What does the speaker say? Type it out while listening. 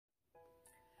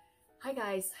Hi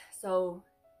guys, so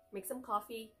make some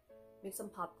coffee, make some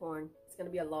popcorn. It's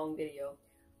gonna be a long video.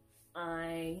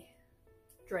 I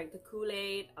drank the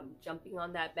Kool-Aid. I'm jumping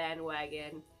on that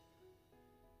bandwagon.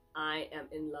 I am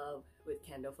in love with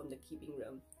Kendall from the Keeping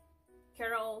Room.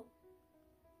 Carol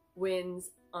wins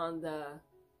on the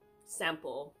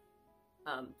sample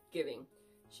giving.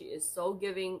 She is so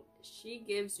giving. She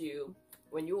gives you,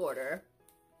 when you order,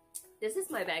 this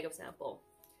is my bag of sample.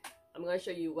 I'm gonna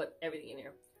show you what everything in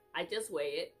here. I just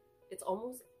weigh it. It's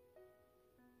almost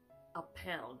a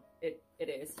pound. It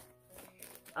is.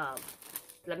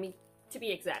 Let me, to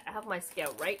be exact, I have my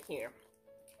scale right here.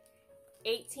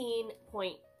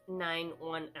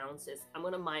 18.91 ounces. I'm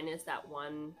gonna minus that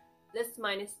one. Let's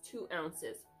minus 2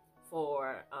 ounces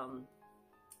for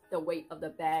the weight of the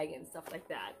bag and stuff like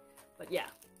that. But yeah,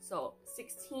 so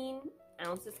 16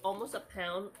 ounces, almost a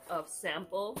pound of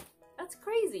sample. That's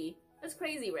crazy. That's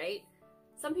crazy, right?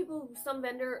 Some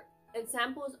vendor and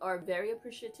samples are very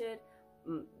appreciated.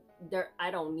 I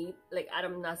don't need, like,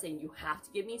 I'm not saying you have to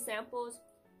give me samples,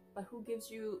 but who gives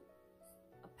you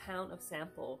a pound of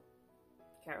sample?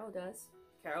 Carol does.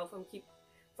 Carol from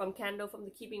Kendall from the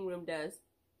Keeping Room does.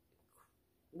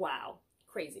 Wow,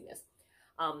 craziness.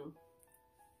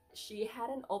 She had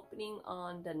an opening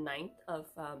on the 9th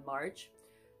of March.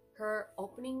 Her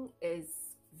opening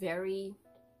is very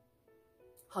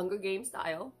Hunger Games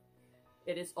style.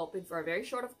 It is open for a very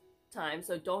short of time,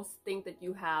 so don't think that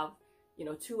you have,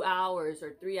 2 hours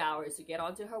or 3 hours to get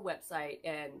onto her website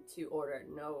and to order.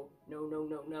 No.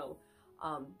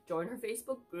 Join her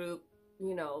Facebook group,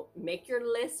 make your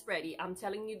list ready. I'm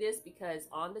telling you this because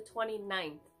on the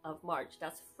 29th of March,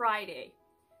 that's Friday,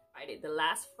 the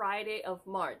last Friday of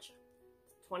March,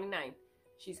 29th,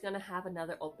 she's gonna have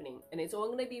another opening, and it's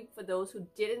only gonna be for those who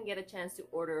didn't get a chance to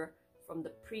order from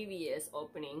the previous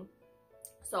opening.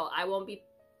 So I won't be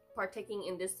partaking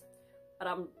in this, but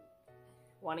I'm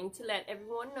wanting to let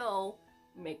everyone know,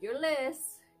 make your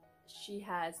list. She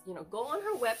has, go on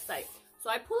her website. So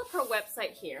I pull up her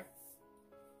website here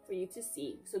for you to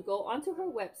see. So go onto her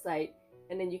website,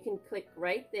 and then you can click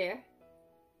right there.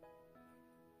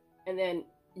 And then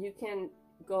you can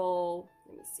go,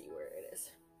 let me see where it is.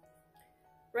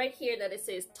 Right here that it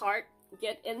says Tarte,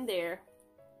 get in there.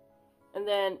 And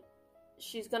then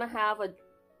she's gonna have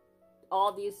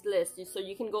all these lists, so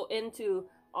you can go into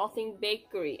All Things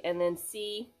Bakery and then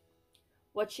see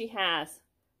what she has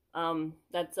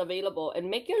that's available, and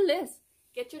make your list.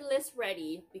 Get your list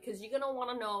ready, because you're gonna want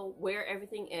to know where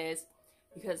everything is,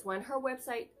 because when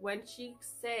she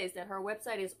says that her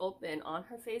website is open on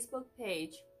her Facebook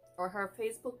page or her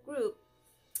Facebook group,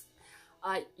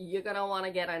 you're gonna want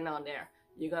to get in on there.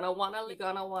 You're gonna wanna,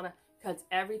 because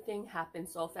everything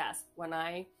happens so fast. When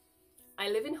I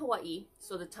live in Hawaii,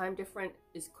 so the time difference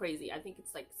is crazy. I think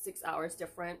it's like 6 hours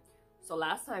different. So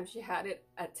last time she had it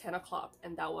at 10 o'clock,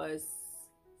 and that was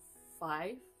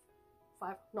 4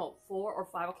 or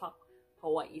 5 o'clock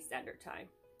Hawaii Standard Time.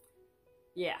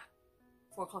 Yeah,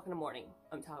 4 o'clock in the morning,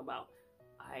 I'm talking about.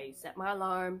 I set my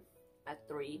alarm at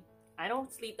 3. I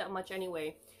don't sleep that much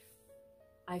anyway.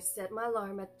 I set my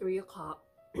alarm at 3 o'clock.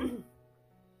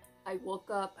 I woke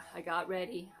up, I got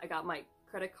ready, I got my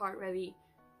credit card ready.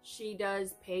 She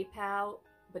does PayPal,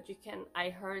 but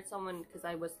I heard someone, because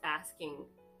I was asking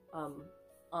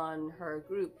on her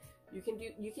group, you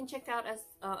can check out as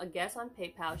a guest on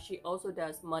PayPal. She also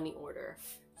does money order,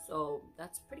 so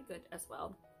that's pretty good as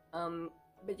well.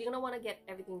 But you're gonna want to get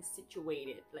everything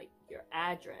situated, like your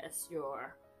address,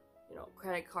 your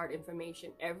credit card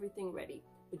information, everything ready.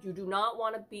 But you do not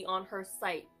want to be on her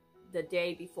site the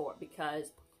day before,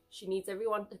 because she needs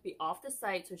everyone to be off the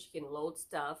site so she can load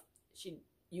stuff.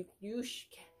 You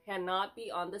cannot be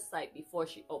on the site before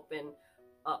she open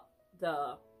up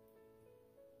the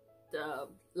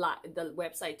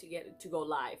website to go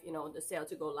live, the sale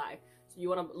to go live. So you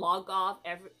want to log off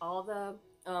all the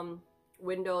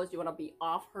windows. You want to be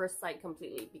off her site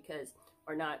completely,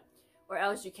 or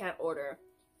else you can't order.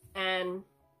 And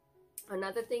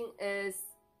another thing is,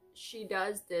 she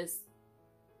does this,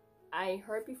 I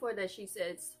heard before that she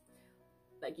says,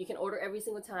 like, you can order every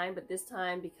single time, but this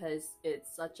time, because it's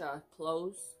such a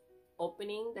close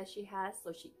opening that she has,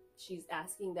 so she's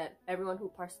asking that everyone who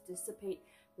participated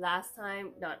last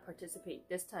time not participate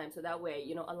this time, so that way,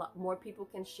 a lot more people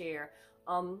can share.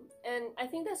 And I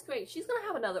think that's great. She's gonna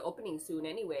have another opening soon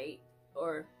anyway,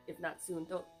 or if not soon,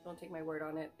 don't take my word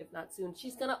on it. If not soon,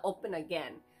 she's gonna open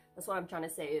again. That's what I'm trying to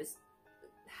say, is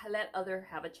let other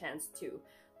have a chance too.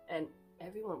 And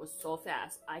everyone was so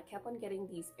fast. I kept on getting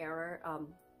these error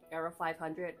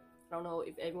 500. I don't know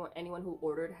if anyone who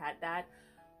ordered had that.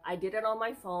 I did it on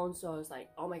my phone, so I was like,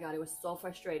 oh my god, it was so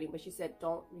frustrating. But she said,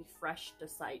 don't refresh the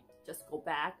site, just go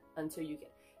back until you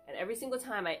get. And every single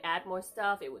time I add more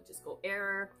stuff, it would just go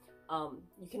error.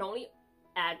 You can only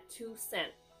add 2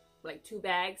 cents, like 2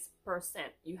 bags per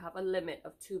cent. You have a limit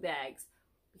of 2 bags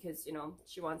because, you know,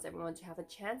 she wants everyone to have a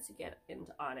chance to get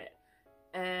into on it.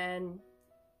 And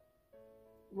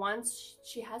once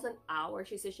she has an hour,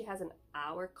 she says she has an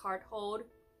hour cart hold.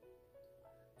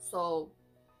 So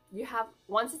you have,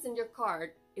 once it's in your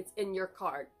cart, it's in your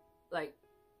cart. Like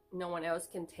no one else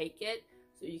can take it.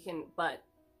 So you can, but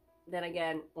then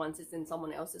again, once it's in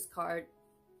someone else's cart,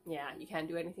 yeah, you can't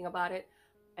do anything about it.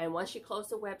 And once she closed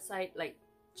the website, like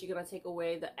she's gonna take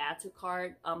away the add to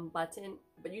cart button,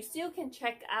 but you still can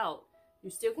check out. You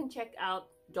still can check out.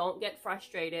 Don't get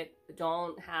frustrated.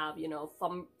 Don't have, you know,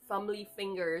 fumbly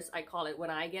fingers, I call it, when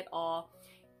I get all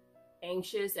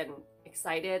anxious and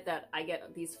excited that I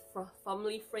get these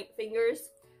fumbly fingers.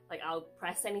 Like I'll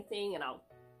press anything and I'll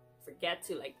forget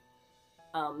to like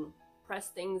press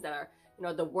things that are, you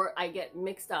know, the word, I get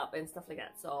mixed up and stuff like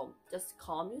that. So just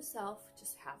calm yourself,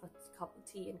 just have a cup of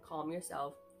tea and calm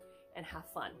yourself and have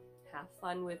fun. Have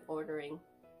fun with ordering.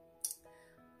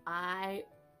 I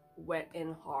went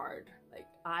in hard. Like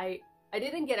I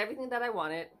didn't get everything that I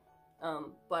wanted,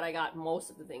 but I got most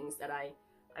of the things that I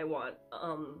want.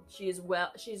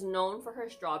 She's known for her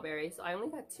strawberry, so I only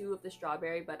got 2 of the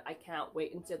strawberry, but I can't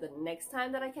wait until the next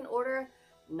time that I can order.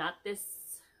 Not this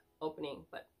opening,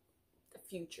 but the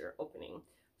future opening.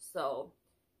 So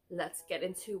let's get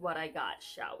into what I got,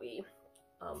 shall we?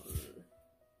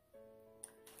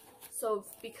 So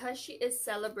because she is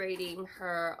celebrating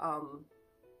her,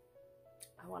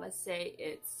 I want to say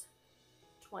it's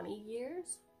 20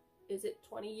 years. Is it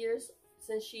 20 years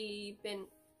since she been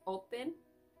open?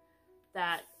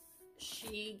 That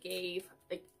she gave,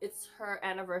 like, it's her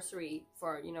anniversary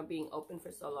for, you know, being open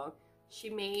for so long. She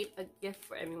made a gift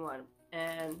for everyone,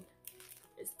 and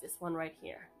it's this one right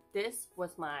here. This was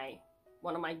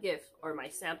one of my gifts, or my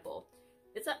sample.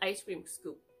 It's an ice cream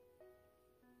scoop.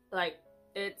 Like,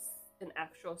 it's an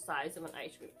actual size of an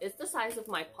ice cream. It's the size of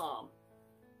my palm,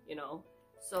 you know.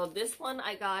 So this one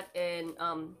I got in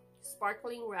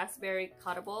sparkling raspberry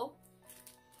cuttable.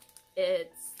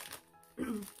 It's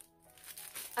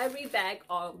I rebag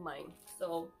all of mine.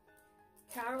 So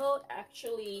Carol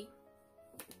actually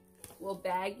will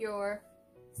bag your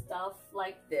stuff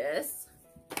like this.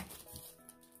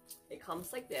 It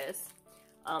comes like this.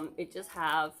 It just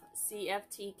have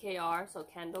CFTKR, so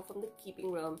Candle from the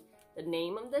Keeping Room, the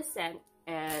name of the scent,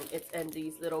 and it's in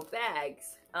these little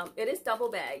bags. It is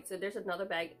double bagged, so there's another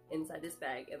bag inside this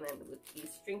bag, and then with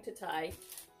these string to tie,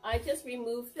 I just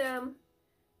remove them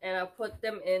and I put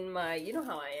them in my, you know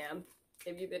how I am.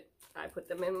 I put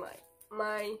them in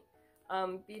my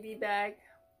BB bag,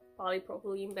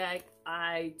 polypropylene bag.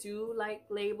 I do like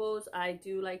labels. I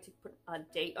do like to put a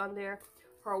date on there.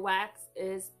 Her wax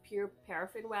is pure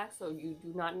paraffin wax, so you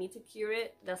do not need to cure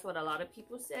it. That's what a lot of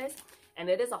people says. And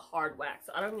it is a hard wax.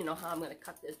 So I don't even know how I'm going to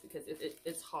cut this because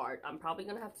it's hard. I'm probably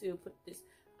going to have to put this,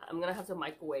 I'm going to have to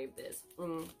microwave this.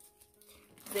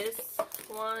 This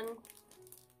one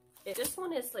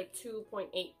is like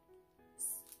 2.8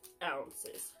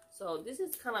 ounces. So this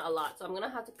is kind of a lot. So I'm going to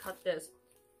have to cut this.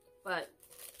 But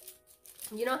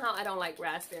you know how I don't like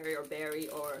raspberry or berry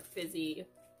or fizzy.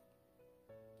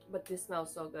 But this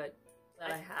smells so good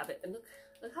that I have it. And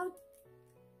look how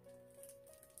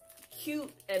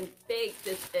cute and big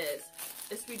this is.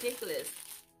 It's ridiculous.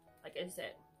 Like I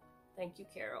said, thank you,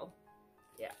 Carol.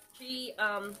 Yeah,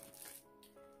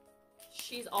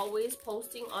 she's always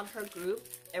posting on her group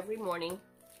every morning.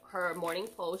 Her morning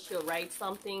post, she'll write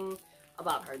something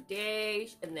about her day,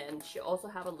 and then she'll also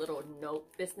have a little note,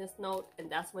 business note, and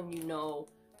that's when you know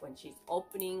when she's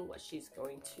opening, what she's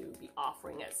going to be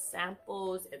offering as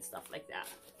samples and stuff like that.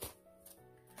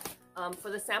 For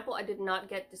the sample, I did not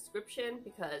get description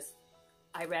because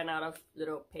I ran out of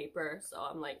little paper, so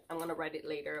I'm like, I'm gonna write it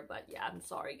later, but yeah, I'm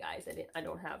sorry guys, I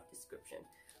don't have description.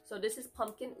 So this is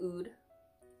pumpkin oud.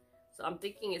 So I'm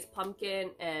thinking it's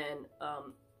pumpkin and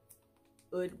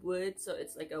oud wood, so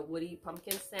it's like a woody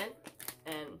pumpkin scent.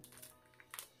 And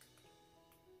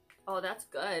oh, that's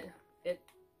good.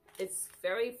 It's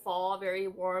very fall, very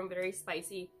warm, very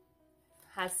spicy.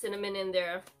 Has cinnamon in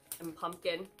there and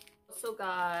pumpkin. Also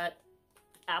got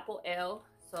apple ale,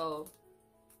 so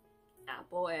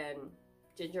apple and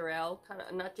ginger ale, kind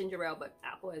of, not ginger ale, but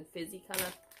apple and fizzy kind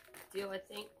of deal, I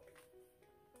think.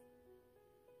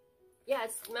 Yeah,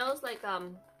 it smells like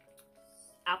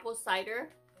apple cider.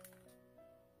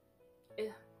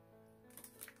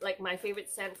 Like my favorite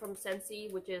scent from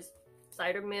Scentsy, which is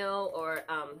cider mill or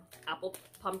apple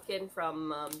pumpkin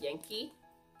from Yankee.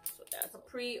 So that's a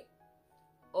pre-olivo.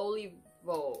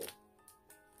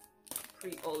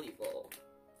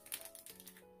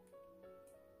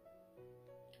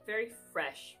 Very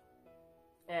fresh,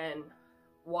 and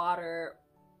water,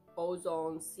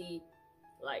 ozone, sea,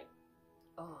 like,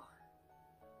 oh,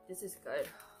 this is good.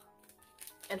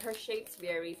 And her shapes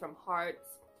vary from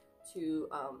hearts to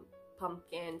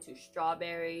pumpkin to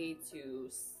strawberry to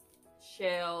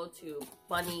shell to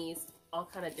bunnies, all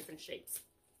kind of different shapes.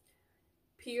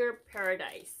 Pure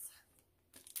Paradise.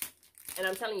 And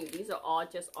I'm telling you, these are all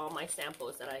just all my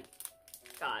samples that I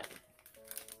got.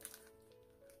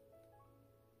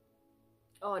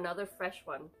 Oh, another fresh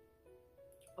one.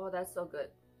 Oh, that's so good.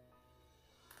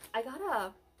 I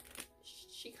gotta,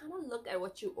 she kind of look at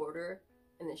what you order,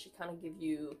 and then she kind of give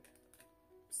you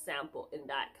sample in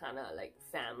that kind of like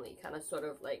family, kind of sort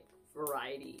of like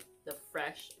variety, the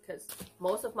fresh, because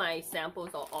most of my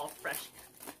samples are all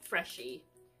freshy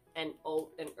and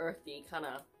oat and earthy kind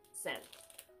of scent.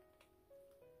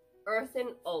 Earth and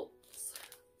oats.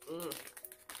 Look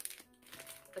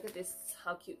at this,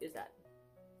 how cute is that?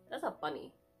 That's a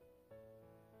bunny.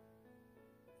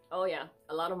 Oh yeah,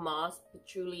 a lot of moss,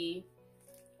 patchouli,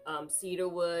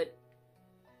 cedarwood,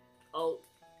 oat.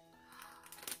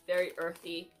 Very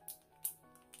earthy,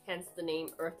 hence the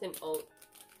name Earth and Oat.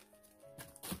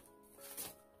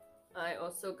 I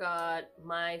also got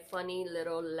My Funny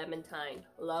Little Lemontine.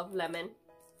 Love lemon.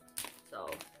 So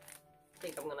I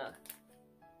think I'm gonna,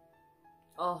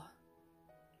 oh,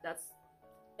 that's,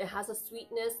 it has a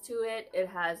sweetness to it. It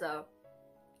has a,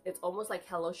 it's almost like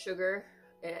Hello Sugar.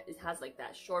 It has like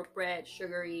that shortbread,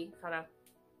 sugary kind of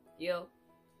feel.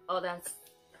 Oh, that's,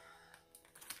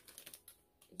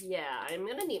 yeah, I'm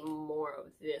gonna need more of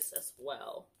this as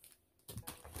well.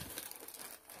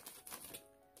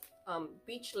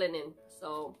 Beach linen,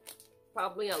 so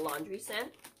probably a laundry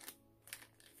scent.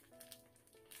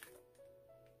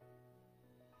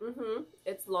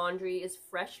 It's laundry, it's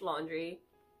fresh laundry.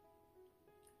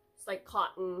 It's like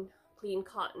cotton, clean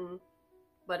cotton,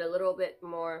 but a little bit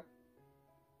more,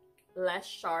 less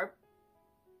sharp.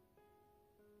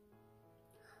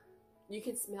 You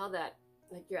can smell that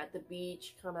like you're at the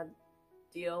beach kind of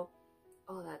deal.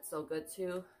 Oh, that's so good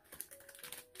too.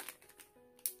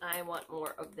 I want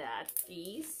more of that,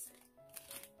 please.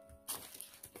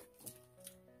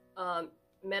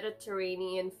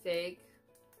 Mediterranean fig.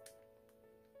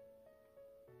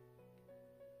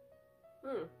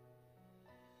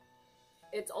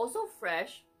 It's also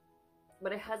fresh,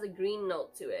 but it has a green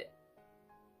note to it.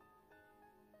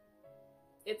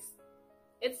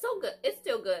 It's so good. It's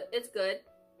still good. It's good.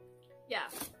 Yeah.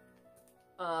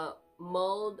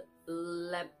 Mulled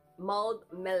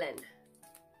melon.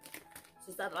 So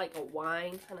is that like a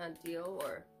wine kind of deal,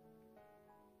 or?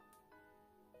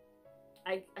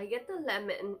 I get the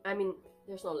lemon. I mean,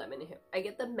 there's no lemon in here. I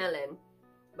get the melon,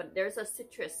 but there's a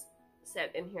citrus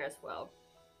scent in here as well.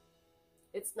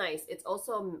 It's nice. It's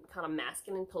also kind of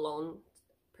masculine cologne,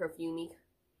 perfumey.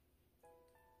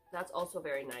 That's also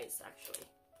very nice, actually.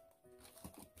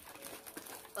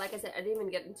 Like I said, I didn't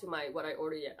even get into my what I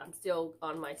ordered yet. I'm still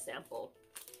on my sample.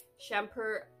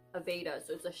 Shampoo Aveda,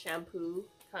 so it's a shampoo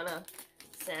kind of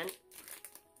scent.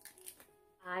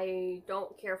 I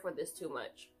don't care for this too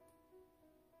much.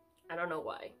 I don't know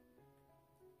why.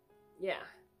 Yeah.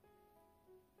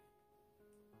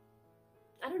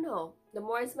 I don't know. The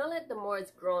more I smell it, the more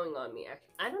it's growing on me.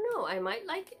 I don't know. I might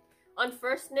like it. On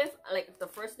first sniff, like the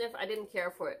first sniff, I didn't care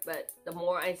for it. But the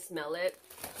more I smell it,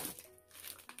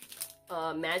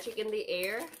 Magic in the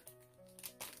Air.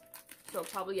 So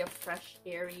probably a fresh,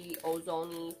 airy,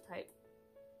 ozone-y type.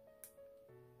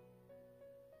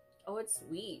 Oh, it's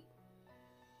sweet.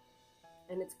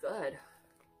 And it's good.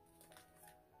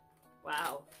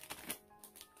 Wow.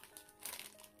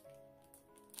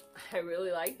 I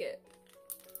really like it.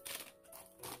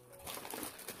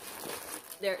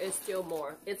 There is still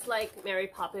more. It's like Mary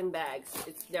Poppins bags.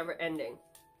 It's never ending.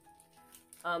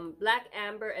 Black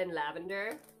Amber and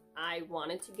Lavender. I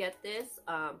wanted to get this,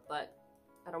 but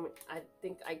I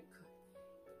think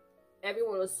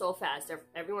everyone was so fast.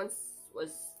 Everyone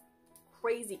was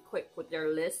crazy quick with their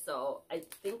list, so I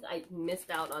think I missed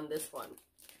out on this one.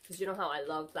 Because you know how I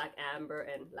love Black Amber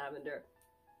and Lavender.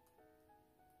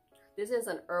 This is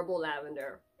an herbal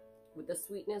lavender. With the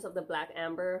sweetness of the Black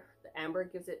Amber, the amber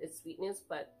gives it its sweetness,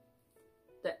 but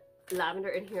the lavender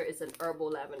in here is an herbal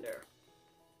lavender.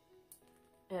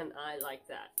 And I like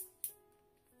that.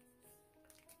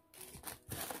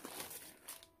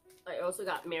 I also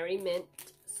got Mary Mint,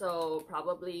 so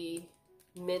probably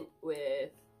mint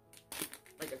with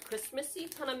like a Christmassy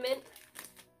kind of mint.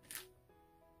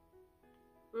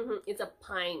 It's a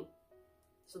pine.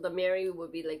 So the Mary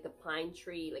would be like the pine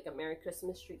tree, like a Merry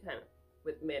Christmas tree kind of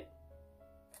with mint.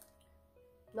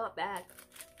 Not bad.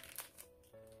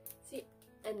 See,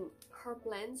 and her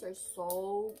blends are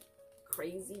so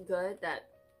crazy good that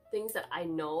things that I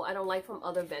know I don't like from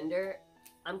other vendor,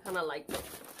 I'm kind of like,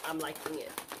 I'm liking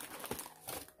it.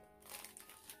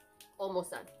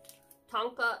 Almost done.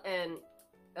 Tonka and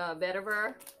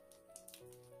vetiver.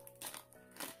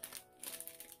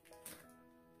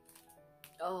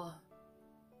 Oh,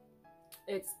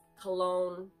 it's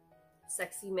cologne,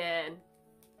 sexy man.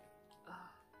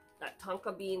 That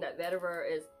tonka bean, that vetiver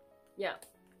is, yeah.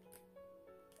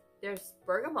 There's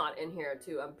bergamot in here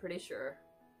too, I'm pretty sure.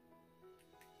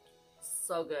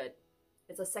 So good.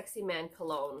 It's a sexy man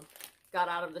cologne. Got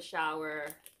out of the shower,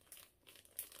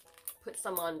 put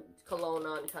some on, cologne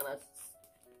on kind of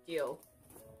deal.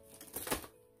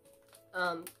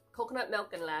 Coconut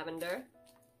milk and lavender.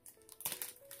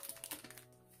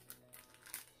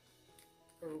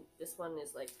 And this one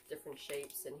is like different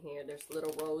shapes in here. There's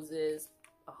little roses,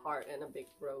 a heart, and a big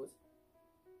rose.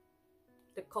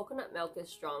 The coconut milk is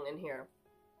strong in here.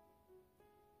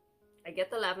 I get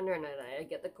the lavender and I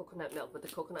get the coconut milk, but the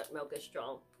coconut milk is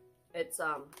strong. It's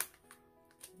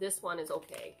this one is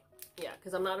okay. Yeah,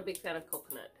 because I'm not a big fan of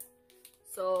coconut.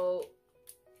 So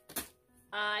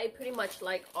I pretty much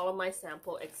like all of my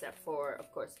sample except for,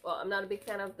 of course, well, I'm not a big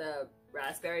fan of the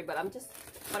raspberry, but I'm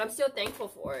still thankful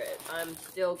for it. I'm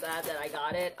still glad that I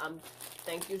got it.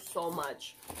 Thank you so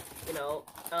much. You know,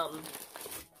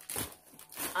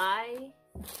 I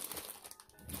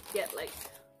get like,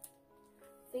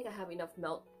 I think I have enough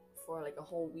milk for like a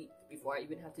whole week before I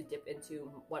even have to dip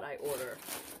into what I order,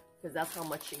 because that's how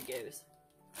much she gives.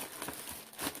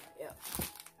 Yeah.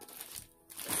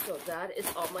 So that is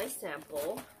all my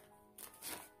sample.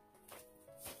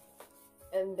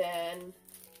 And then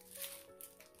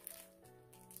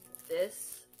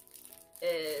this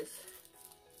is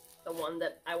the one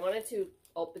that I wanted to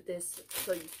open this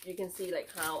so you can see like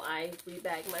how I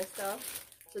rebag my stuff.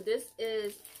 So this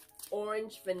is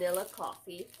orange vanilla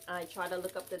coffee. I tried to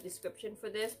look up the description for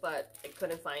this, but I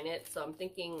couldn't find it. So I'm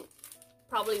thinking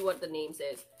probably what the name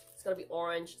says. It's gonna be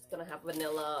orange, it's gonna have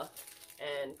vanilla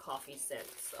and coffee scent.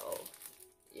 So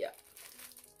yeah.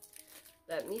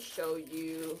 Let me show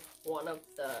you one of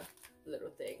the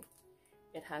little thing.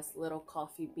 It has little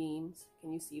coffee beans.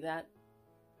 Can you see that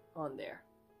on there?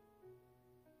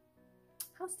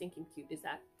 How stinking cute is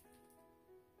that?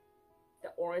 The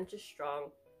orange is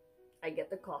strong. I get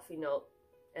the coffee note,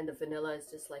 and the vanilla is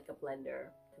just like a blender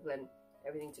to blend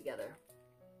everything together.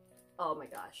 Oh my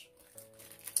gosh.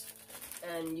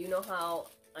 And you know how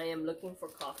I am looking for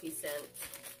coffee scent.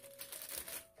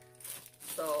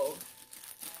 So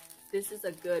this is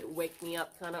a good wake me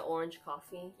up kind of orange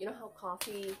coffee. You know how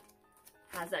coffee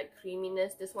has that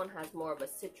creaminess? This one has more of a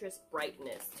citrus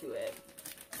brightness to it.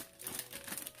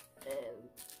 And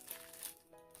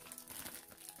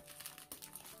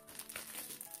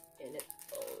in it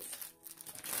goes.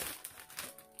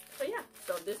 So yeah,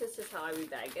 so this is just how I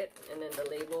rebag it. And then the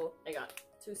label, I got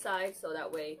two sides, so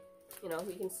that way, you know,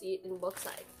 you can see it in both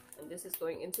sides. And this is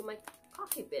going into my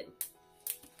coffee bin.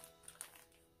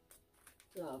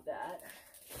 Love that.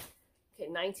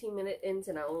 Okay, 19 minutes in,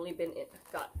 and I only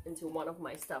got into one of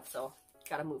my stuff, so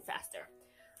gotta move faster.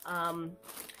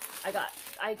 I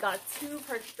got two of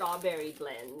her strawberry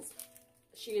blends.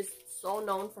 She is so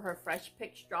known for her fresh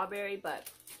picked strawberry, but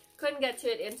couldn't get to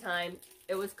it in time.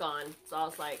 It was gone, so I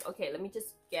was like, okay, let me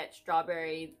just get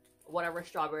strawberry, whatever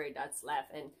strawberry that's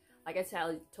left. And like I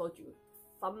told you,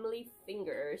 Fumbly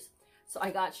Fingers. So I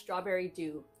got Strawberry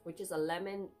Dew, which is a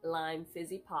lemon, lime,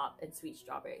 fizzy pop, and sweet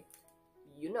strawberry.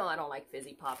 You know I don't like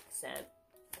fizzy pop scent,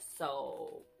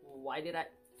 so why did I?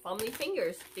 Fumbly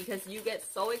Fingers, because you get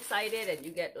so excited and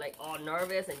you get like all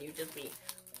nervous and you just be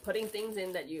putting things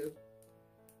in that you.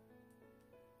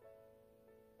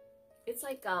 It's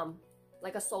like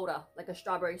a soda, like a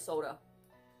strawberry soda.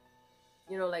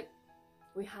 You know, like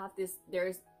we have this.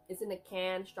 It's in a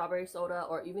can strawberry soda,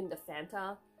 or even the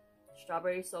Fanta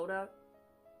strawberry soda.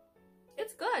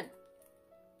 It's good.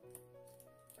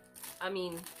 I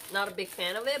mean, not a big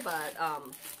fan of it, but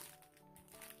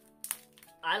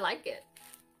I like it.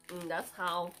 And that's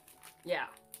how, yeah.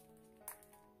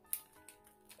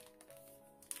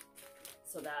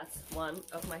 So that's one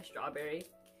of my strawberry.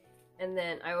 And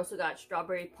then I also got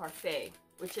Strawberry Parfait,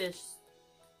 which is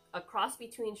a cross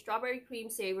between Strawberry Cream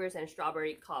Savers and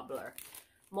Strawberry Cobbler.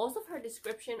 Most of her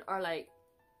description are like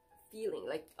feeling,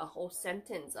 like a whole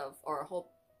sentence of, or a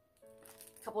whole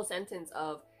couple sentence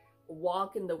of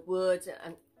walk in the woods,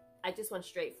 and I just went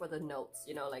straight for the notes,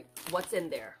 you know, like what's in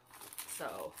there.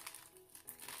 So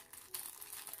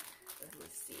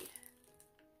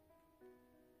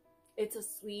It's a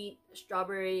sweet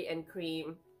strawberry and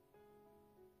cream.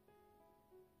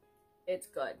 It's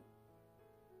good.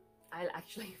 I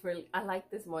actually I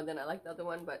like this more than I like the other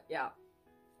one, but yeah.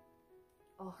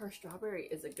 Oh, her strawberry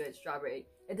is a good strawberry.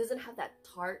 It doesn't have that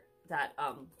tart that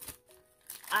I'm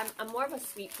more of a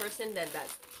sweet person than that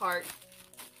tart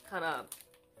kind of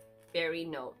berry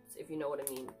notes, if you know what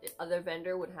I mean. The other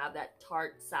vendor would have that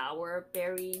tart sour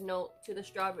berry note to the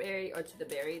strawberry or to the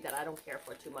berry that I don't care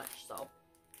for too much. So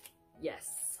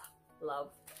yes, love.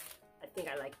 I think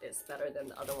I like this better than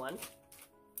the other one.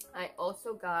 I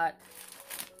also got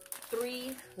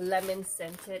 3 lemon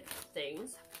scented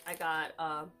things. I got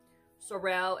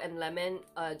sorrel and lemon,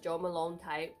 Jo Malone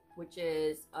type, which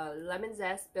is lemon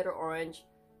zest, bitter orange,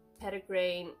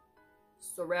 petitgrain,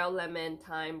 sorrel lemon,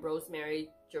 thyme, rosemary,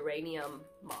 geranium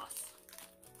moss.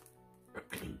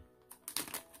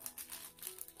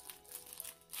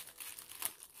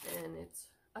 And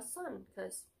it's a sun,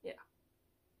 because yeah.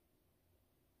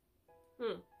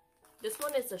 This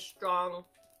one is a strong,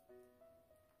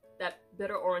 that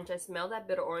bitter orange. I smell that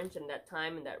bitter orange and that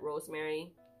thyme and that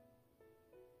rosemary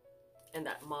and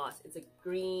that moss. It's a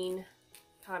green,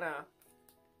 kind of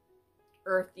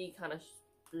earthy kind of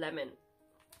lemon.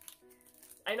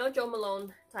 I know Jo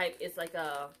Malone type is like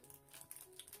a,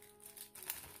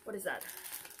 what is that?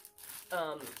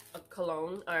 A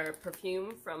cologne or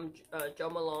perfume from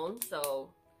Jo Malone. So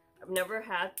I've never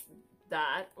had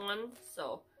that one.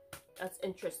 So that's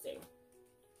interesting.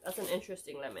 That's an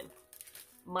interesting lemon.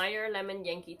 Meyer Lemon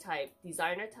Yankee type,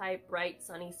 designer type, bright,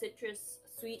 sunny citrus,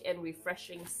 sweet and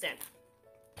refreshing scent.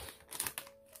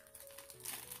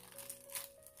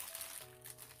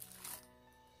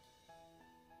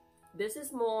 This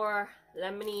is more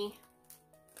lemony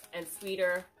and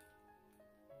sweeter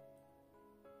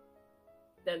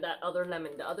than that other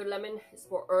lemon. The other lemon is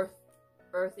more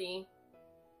earthy,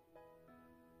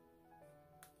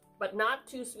 but not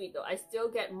too sweet though. I still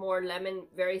get more lemon,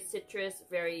 very citrus,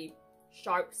 very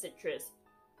sharp citrus.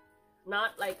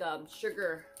 Not like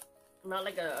sugar, not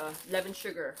like a lemon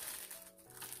sugar.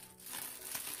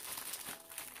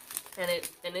 And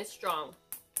it's strong.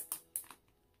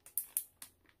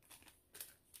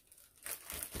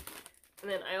 And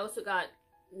then I also got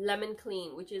Lemon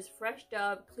Clean, which is fresh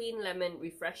dove, clean lemon,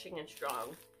 refreshing and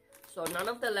strong. So none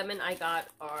of the lemon I got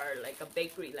are like a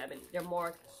bakery lemon. They're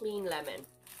more clean lemon.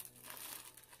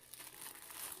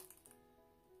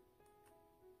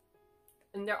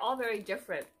 And they're all very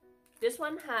different. This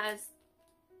one has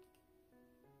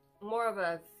more of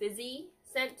a fizzy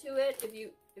scent to it, if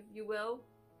you will.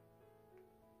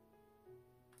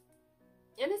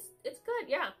 And it's good,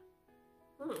 yeah.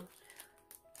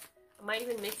 I might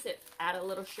even mix it, add a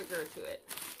little sugar to it,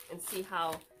 and see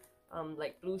how,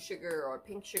 like blue sugar or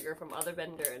pink sugar from other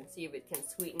vendor, and see if it can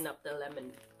sweeten up the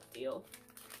lemon deal.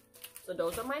 So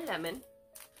those are my lemon.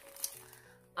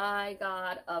 I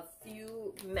got a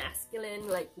few masculine,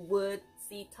 like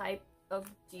woodsy type of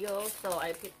deal. So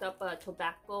I picked up a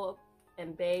tobacco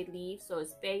and bay leaf. So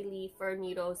it's bay leaf, fir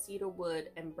needle, cedar wood,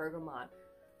 and bergamot.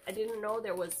 I didn't know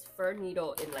there was fir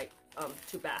needle in like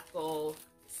tobacco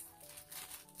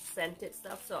scented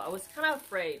stuff, so I was kind of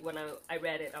afraid when I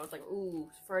read it. I was like, ooh,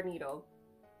 fir needle.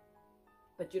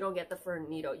 But you don't get the fir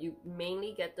needle. You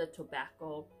mainly get the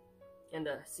tobacco and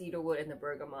the cedar wood and the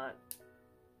bergamot.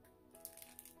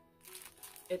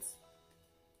 It's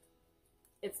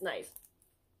nice.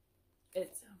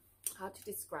 It's, how to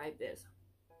describe this?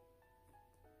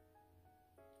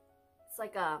 It's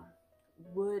like a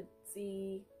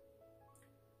woodsy,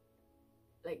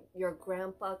 like your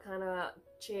grandpa kind of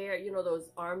chair, you know, those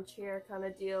armchair kind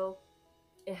of deal.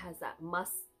 It has that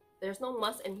musk. There's no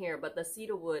musk in here, but the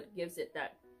cedar wood gives it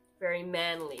that very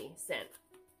manly scent.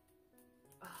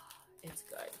 Oh, it's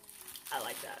good. I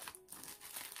like that.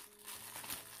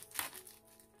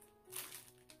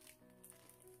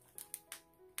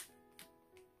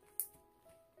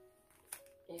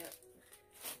 Yeah.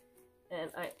 And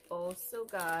I also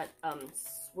got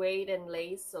suede and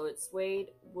lace. So it's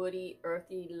suede, woody,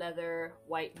 earthy, leather,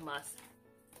 white musk.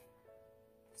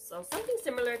 So something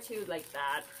similar to like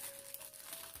that.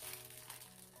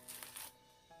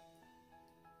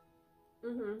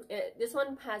 This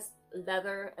one has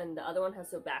leather and the other one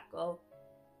has tobacco.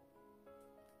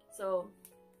 So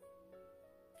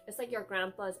it's like your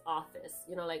grandpa's office,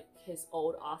 you know, like his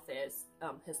old office,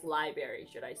 his library,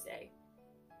 should I say.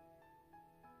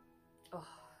 Oh,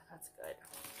 that's good.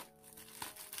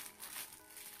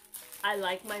 I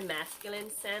like my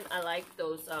masculine scent. I like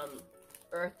those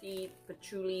earthy,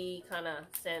 patchouli kind of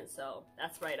scent, so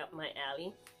that's right up my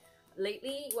alley.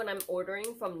 lately when I'm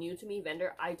ordering from new to me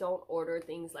vendor, I don't order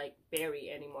things like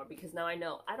berry anymore because now I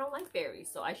know I don't like berries,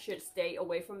 so I should stay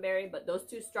away from berry. But those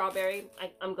two strawberry,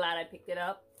 I'm glad I picked it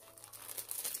up.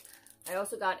 I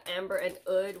also got Amber and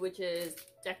Oud, which is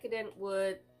Decadent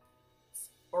Wood,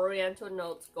 Oriental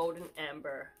Notes, Golden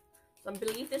Amber. So I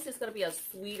believe this is going to be a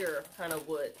sweeter kind of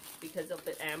wood because of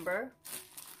the amber.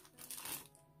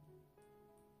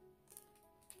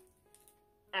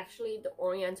 Actually, the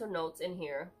Oriental Notes in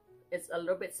here, it's a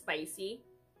little bit spicy.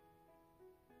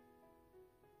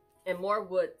 And more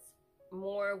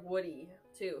woody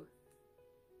too.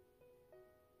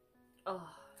 Oh,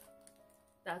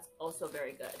 that's also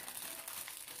very good.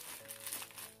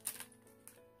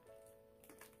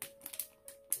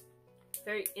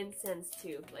 Very incense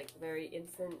too, like very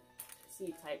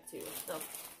incense-y type too. So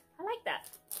I like that.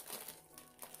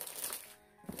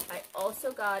 I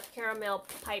also got caramel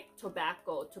pipe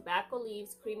tobacco. Tobacco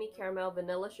leaves, creamy caramel,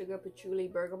 vanilla sugar, patchouli,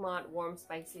 bergamot, warm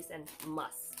spices, and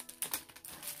musk.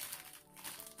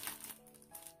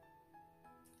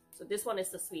 So this one is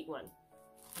the sweet one.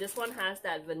 This one has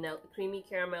that vanilla, creamy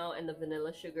caramel and the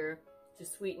vanilla sugar to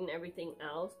sweeten everything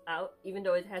else out. Even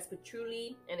though it has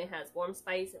patchouli and it has warm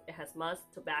spice, it has musk,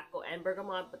 tobacco, and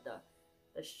bergamot, but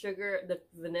the sugar, the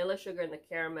vanilla sugar and the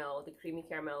caramel, the creamy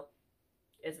caramel,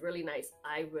 is really nice.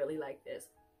 I really like this.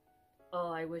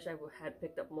 Oh, I wish I had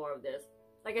picked up more of this.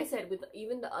 Like I said, with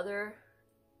even the other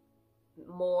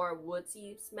more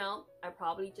woodsy smell, I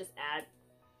probably just add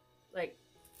like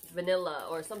vanilla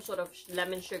or some sort of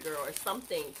lemon sugar or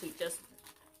something to just,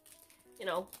 you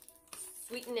know,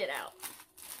 sweeten it out.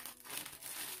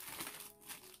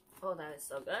 Oh, that is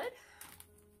so good.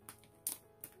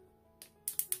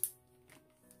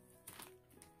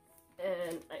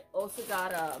 And I also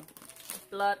got a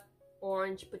blood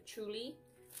orange patchouli,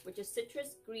 which is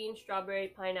citrus, green, strawberry,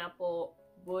 pineapple,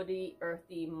 woody,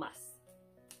 earthy, musk.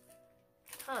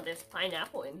 Huh, there's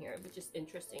pineapple in here, which is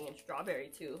interesting, and strawberry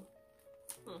too.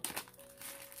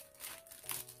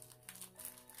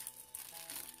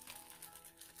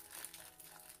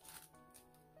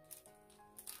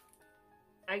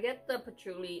 I get the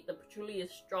patchouli. The patchouli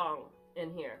is strong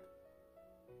in here.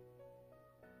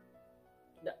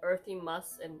 The earthy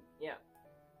musk and yeah,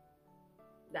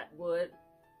 that wood.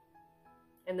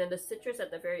 And then the citrus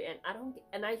at the very end.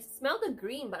 I smell the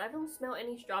green, but I don't smell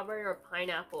any strawberry or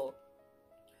pineapple.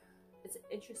 It's an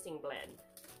interesting blend.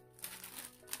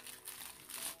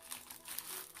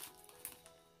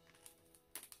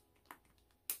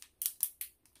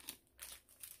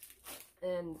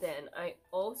 And then I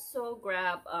also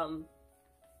grab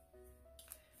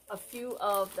a few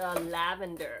of the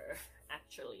lavender,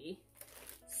 actually.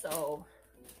 So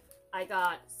I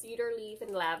got cedar leaf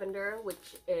and lavender,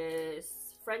 which is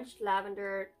French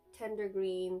lavender, tender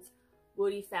greens,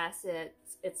 woody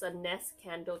facets. It's a nest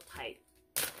candle type.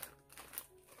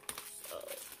 So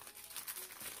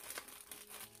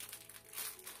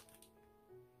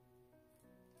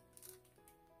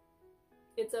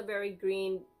it's a very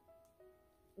green,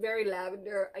 very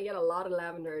lavender. I get a lot of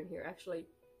lavender in here, actually.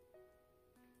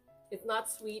 It's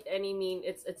not sweet any mean.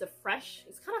 It's a fresh.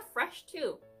 It's kind of fresh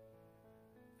too.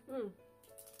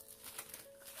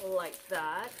 Like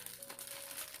that.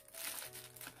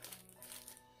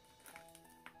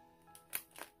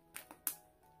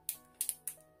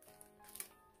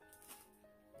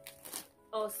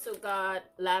 Also got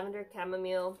lavender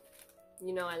chamomile.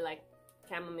 You know I like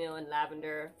chamomile and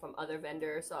lavender from other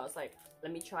vendors, so I was like,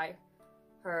 let me try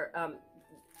her.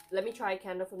 Let me try a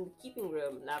candle from the Keeping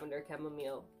Room, lavender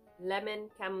chamomile, lemon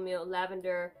chamomile,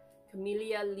 lavender,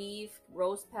 camellia leaf,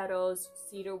 rose petals,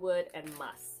 cedar wood, and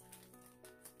musk.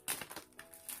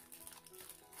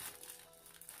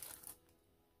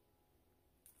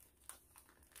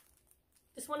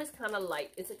 This one is kind of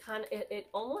light. It's a kind of, it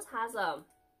almost has a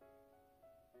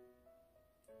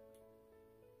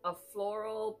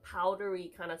floral,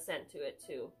 powdery kind of scent to it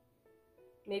too.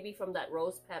 Maybe from that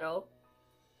rose petal.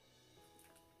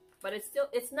 But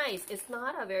it's nice. It's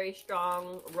not a very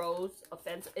strong rose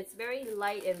offense. It's very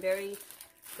light and very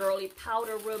girly,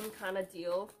 powder room kind of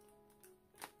deal.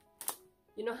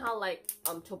 You know how like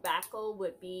tobacco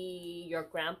would be your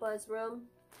grandpa's room?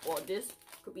 Or this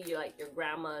could be like your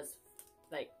grandma's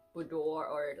like boudoir,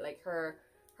 or like her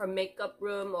makeup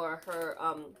room, or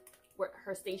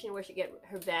her station where she get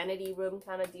her vanity room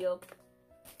kind of deal.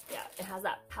 Yeah, it has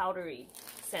that powdery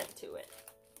scent to it.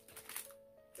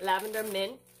 Lavender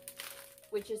mint,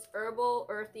 which is herbal,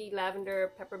 earthy,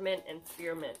 lavender, peppermint, and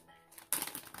spearmint.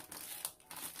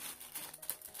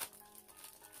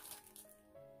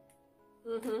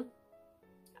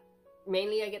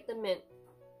 Mainly I get the mint.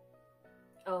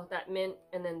 Oh, that mint,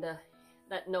 and then the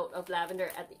that note of lavender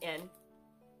at the end.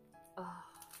 Oh.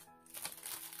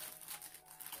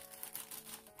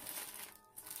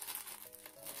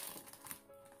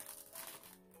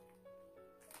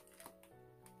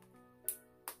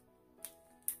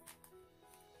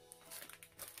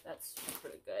 That's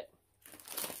pretty good.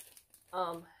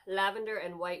 Lavender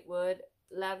and white wood.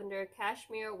 Lavender,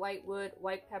 cashmere, white wood,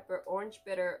 white pepper, orange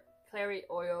bitter, clary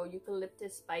oil,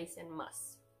 eucalyptus spice, and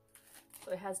musk.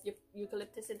 So it has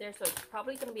eucalyptus in there, so it's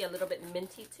probably going to be a little bit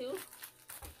minty too.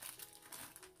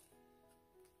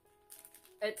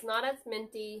 It's not as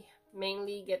minty.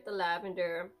 Mainly get the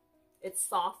lavender. It's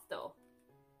soft though.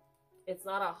 It's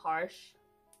not a harsh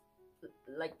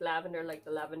like lavender, like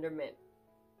the lavender mint.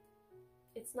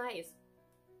 It's nice.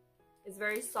 It's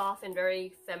very soft and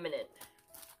very feminine.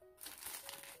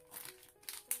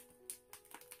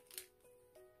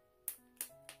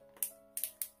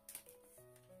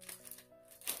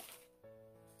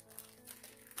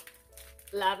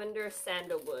 Lavender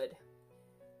sandalwood.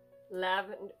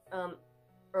 Lavender,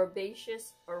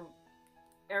 herbaceous or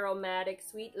aromatic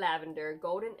sweet lavender,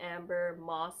 golden amber,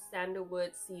 moss,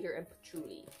 sandalwood, cedar, and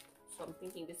patchouli. So I'm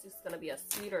thinking this is gonna be a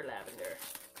sweeter lavender.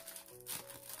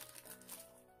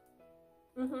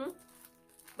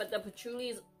 But the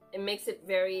patchouli, it makes it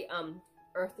very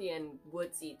earthy and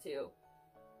woodsy too.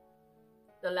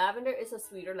 The lavender is a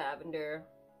sweeter lavender,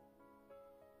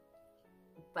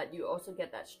 but you also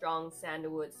get that strong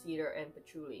sandalwood, cedar, and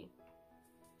patchouli.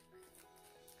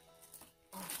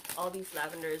 Oh, all these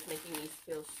lavenders making me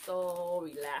feel so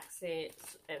relaxing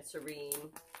and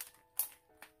serene.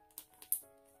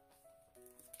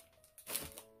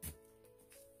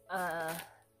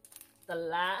 The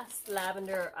last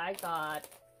lavender I got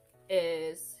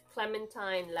is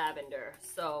clementine lavender.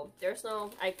 So there's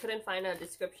no, I couldn't find a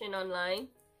description online.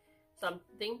 So I'm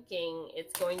thinking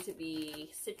it's going to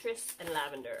be citrus and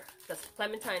lavender, because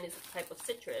clementine is a type of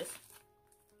citrus.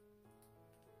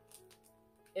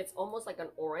 It's almost like an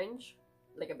orange,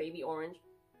 like a baby orange.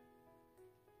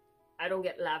 I don't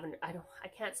get lavender. I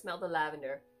can't smell the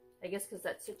lavender. I guess because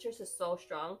that citrus is so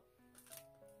strong.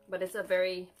 But it's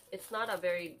not a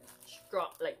very strong,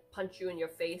 like punch you in your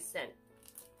face scent.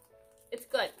 It's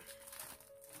good.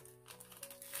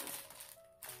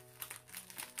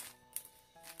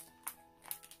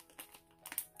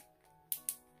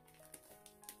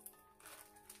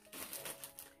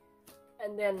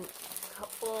 And then a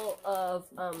couple of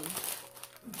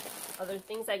other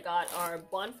things I got are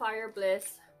Bonfire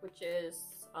Bliss, which is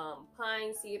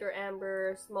pine, cedar,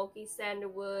 amber, smoky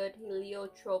sandalwood,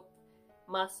 heliotrope,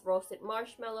 musk, roasted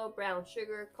marshmallow, brown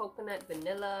sugar, coconut,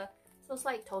 vanilla. So it's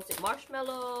like toasted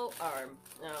marshmallow or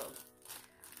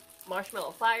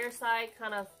marshmallow fireside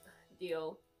kind of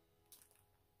deal.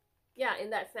 Yeah, in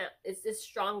that it's just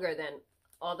stronger than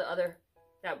all the other.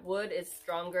 That wood is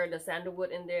stronger, the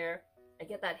sandalwood in there. I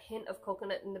get that hint of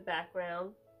coconut in the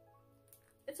background.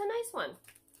 It's a nice one.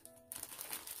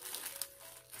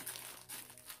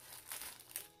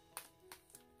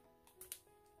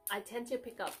 I tend to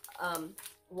pick up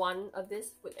one of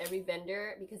this with every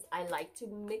vendor because I like to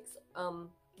mix,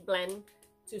 blend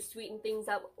to sweeten things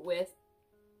up with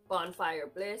Bonfire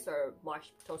Bliss or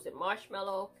toasted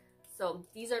marshmallow. So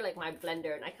these are like my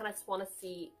blender, and I kind of just want to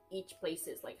see each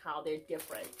places, like how they're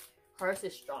different. Hers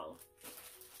is strong.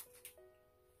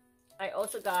 I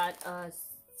also got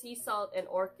sea salt and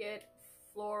orchid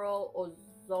floral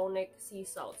ozonic sea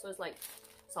salt. So it's like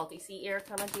salty sea air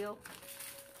kind of deal.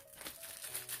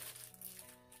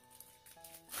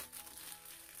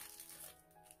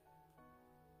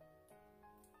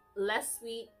 Less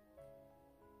sweet,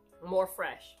 more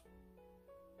fresh.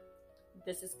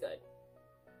 This is good.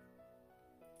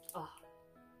 Oh,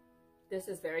 this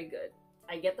is very good.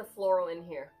 I get the floral in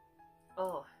here.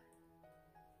 Oh,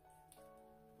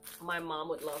 my mom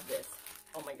would love this.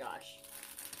 Oh my gosh,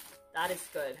 that is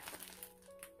good.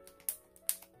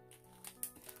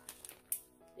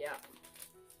 Yeah.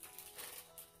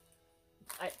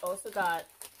 I also got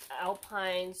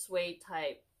alpine suede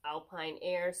type. Alpine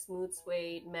Air, Smooth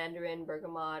Suede, Mandarin,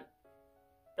 Bergamot,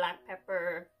 Black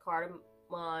Pepper,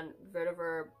 Cardamom,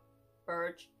 Vetiver,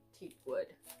 Birch, Teakwood.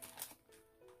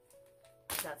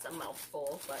 That's a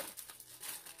mouthful, but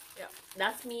yeah.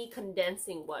 That's me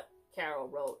condensing what Carol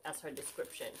wrote as her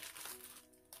description.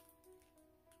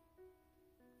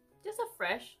 Just a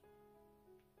fresh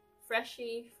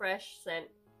scent.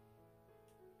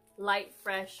 Light,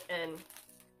 fresh, and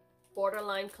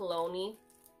borderline cologne-y.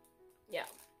 Yeah.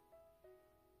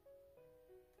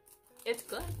 It's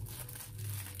good.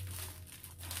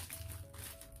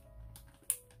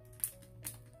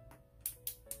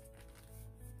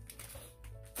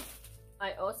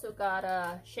 I also got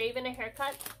a shave and a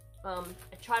haircut. I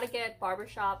tried to get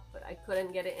barbershop, but I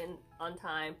couldn't get it in on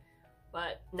time.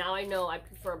 But now I know I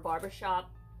prefer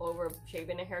barbershop over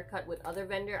shaving a haircut with other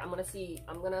vendor. I'm gonna see.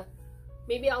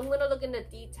 Maybe I'm gonna look in the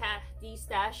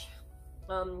D-Stash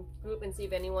group and see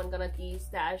if anyone gonna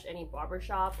D-Stash any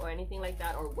barbershop or anything like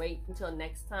that, or wait until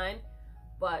next time.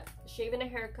 But shaving a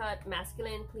haircut,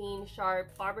 masculine, clean,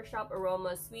 sharp, barbershop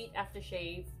aroma, sweet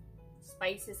aftershave,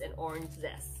 spices, and orange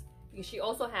zest. Because she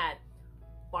also had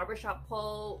barbershop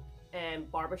pull and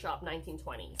barbershop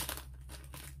 1920s.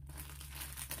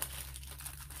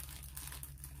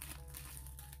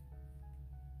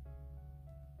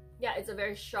 Yeah, it's a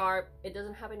very sharp, it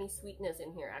doesn't have any sweetness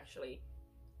in here actually,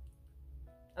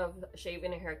 of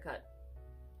shaving a haircut.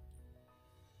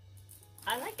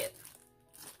 I like it.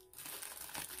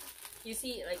 You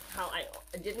see, like how I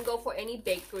didn't go for any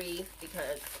bakery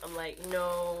because I'm like,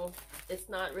 no, it's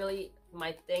not really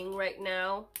my thing right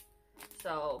now.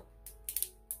 So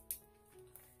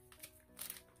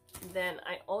then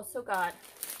I also got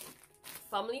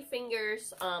Family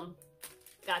Fingers,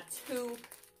 got 2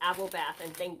 Apple Bath,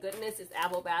 and thank goodness it's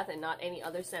Apple Bath and not any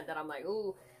other scent that I'm like,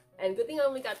 ooh. And good thing I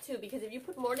only got 2, because if you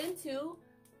put more than 2,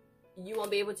 you won't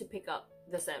be able to pick up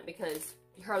the scent because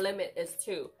her limit is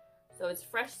 2. So it's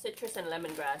fresh citrus and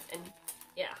lemongrass, and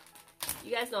yeah,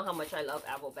 you guys know how much I love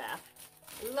Apple Bath.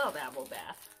 I love Apple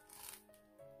Bath.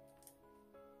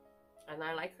 And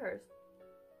I like hers.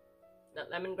 That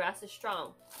lemongrass is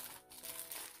strong.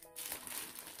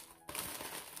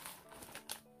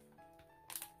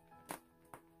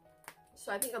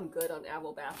 So I think I'm good on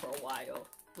Apple Bath for a while,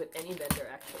 with any vendor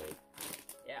actually.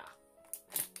 Yeah.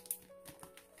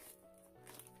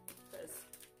 Because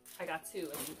I got 2,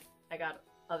 and I got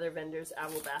other vendors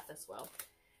Apple Bath as well.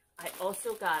 I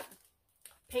also got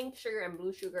pink sugar and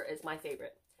blue sugar is my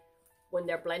favorite. When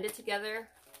they're blended together,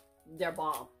 they're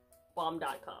bomb.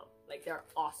 Bomb.com. Like, they're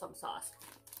awesome sauce.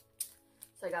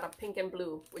 So I got a pink and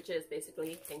blue, which is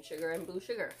basically pink sugar and blue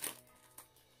sugar.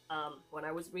 When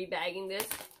I was rebagging this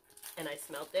and I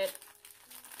smelled it,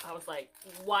 I was like,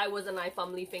 why wasn't I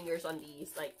Family Fingers on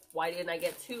these? Like, why didn't I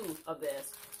get 2 of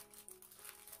this?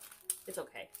 It's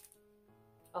okay.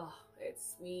 Oh,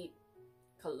 it's sweet,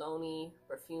 cologne-y,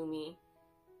 perfumey.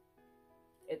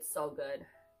 It's so good.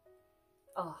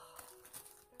 Oh,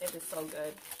 it is so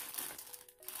good.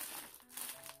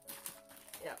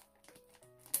 Yeah.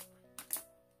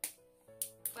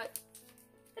 But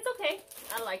it's okay.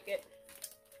 I like it.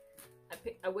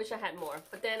 I wish I had more.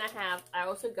 But then I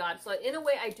also got, so in a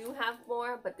way I do have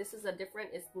more, but this is a different,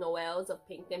 it's Noel's of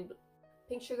pink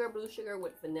sugar, blue sugar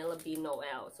with vanilla bean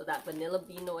Noel. So that vanilla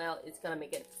bean Noel is gonna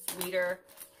make it sweeter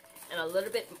and a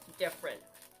little bit different.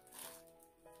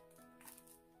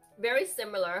 Very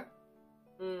similar,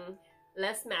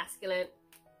 less masculine,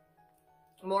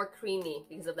 more creamy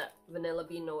because of that vanilla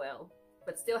bean Noel,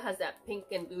 but still has that pink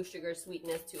and blue sugar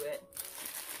sweetness to it.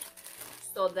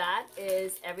 So that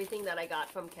is everything that I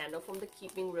got from Candle from the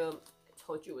Keeping Room. I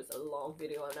told you it was a long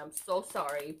video and I'm so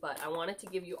sorry, but I wanted to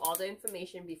give you all the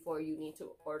information before you need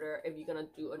to order, if you're gonna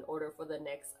do an order for the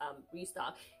next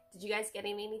restock. Did you guys get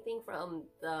anything from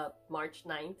the March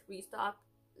 9th restock?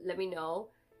 Let me know.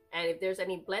 And if there's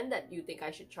any blend that you think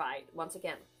I should try, once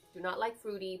again, do not like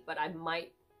fruity, but I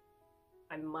might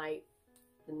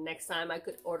the next time I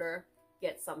could order,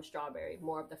 get some strawberry,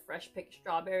 more of the fresh picked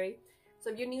strawberry. So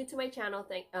if you're new to my channel,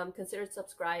 consider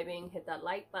subscribing, hit that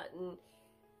like button,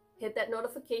 hit that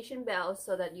notification bell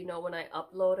so that you know when I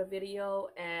upload a video.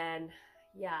 And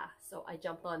yeah, so I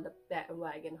jumped on the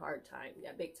bandwagon hard time,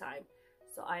 yeah, big time.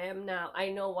 So I am now, I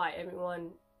know why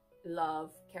everyone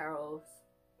love Carol's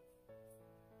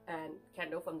and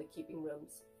Candle from the Keeping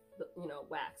Room's, you know,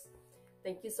 wax.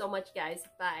 Thank you so much, guys.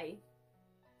 Bye.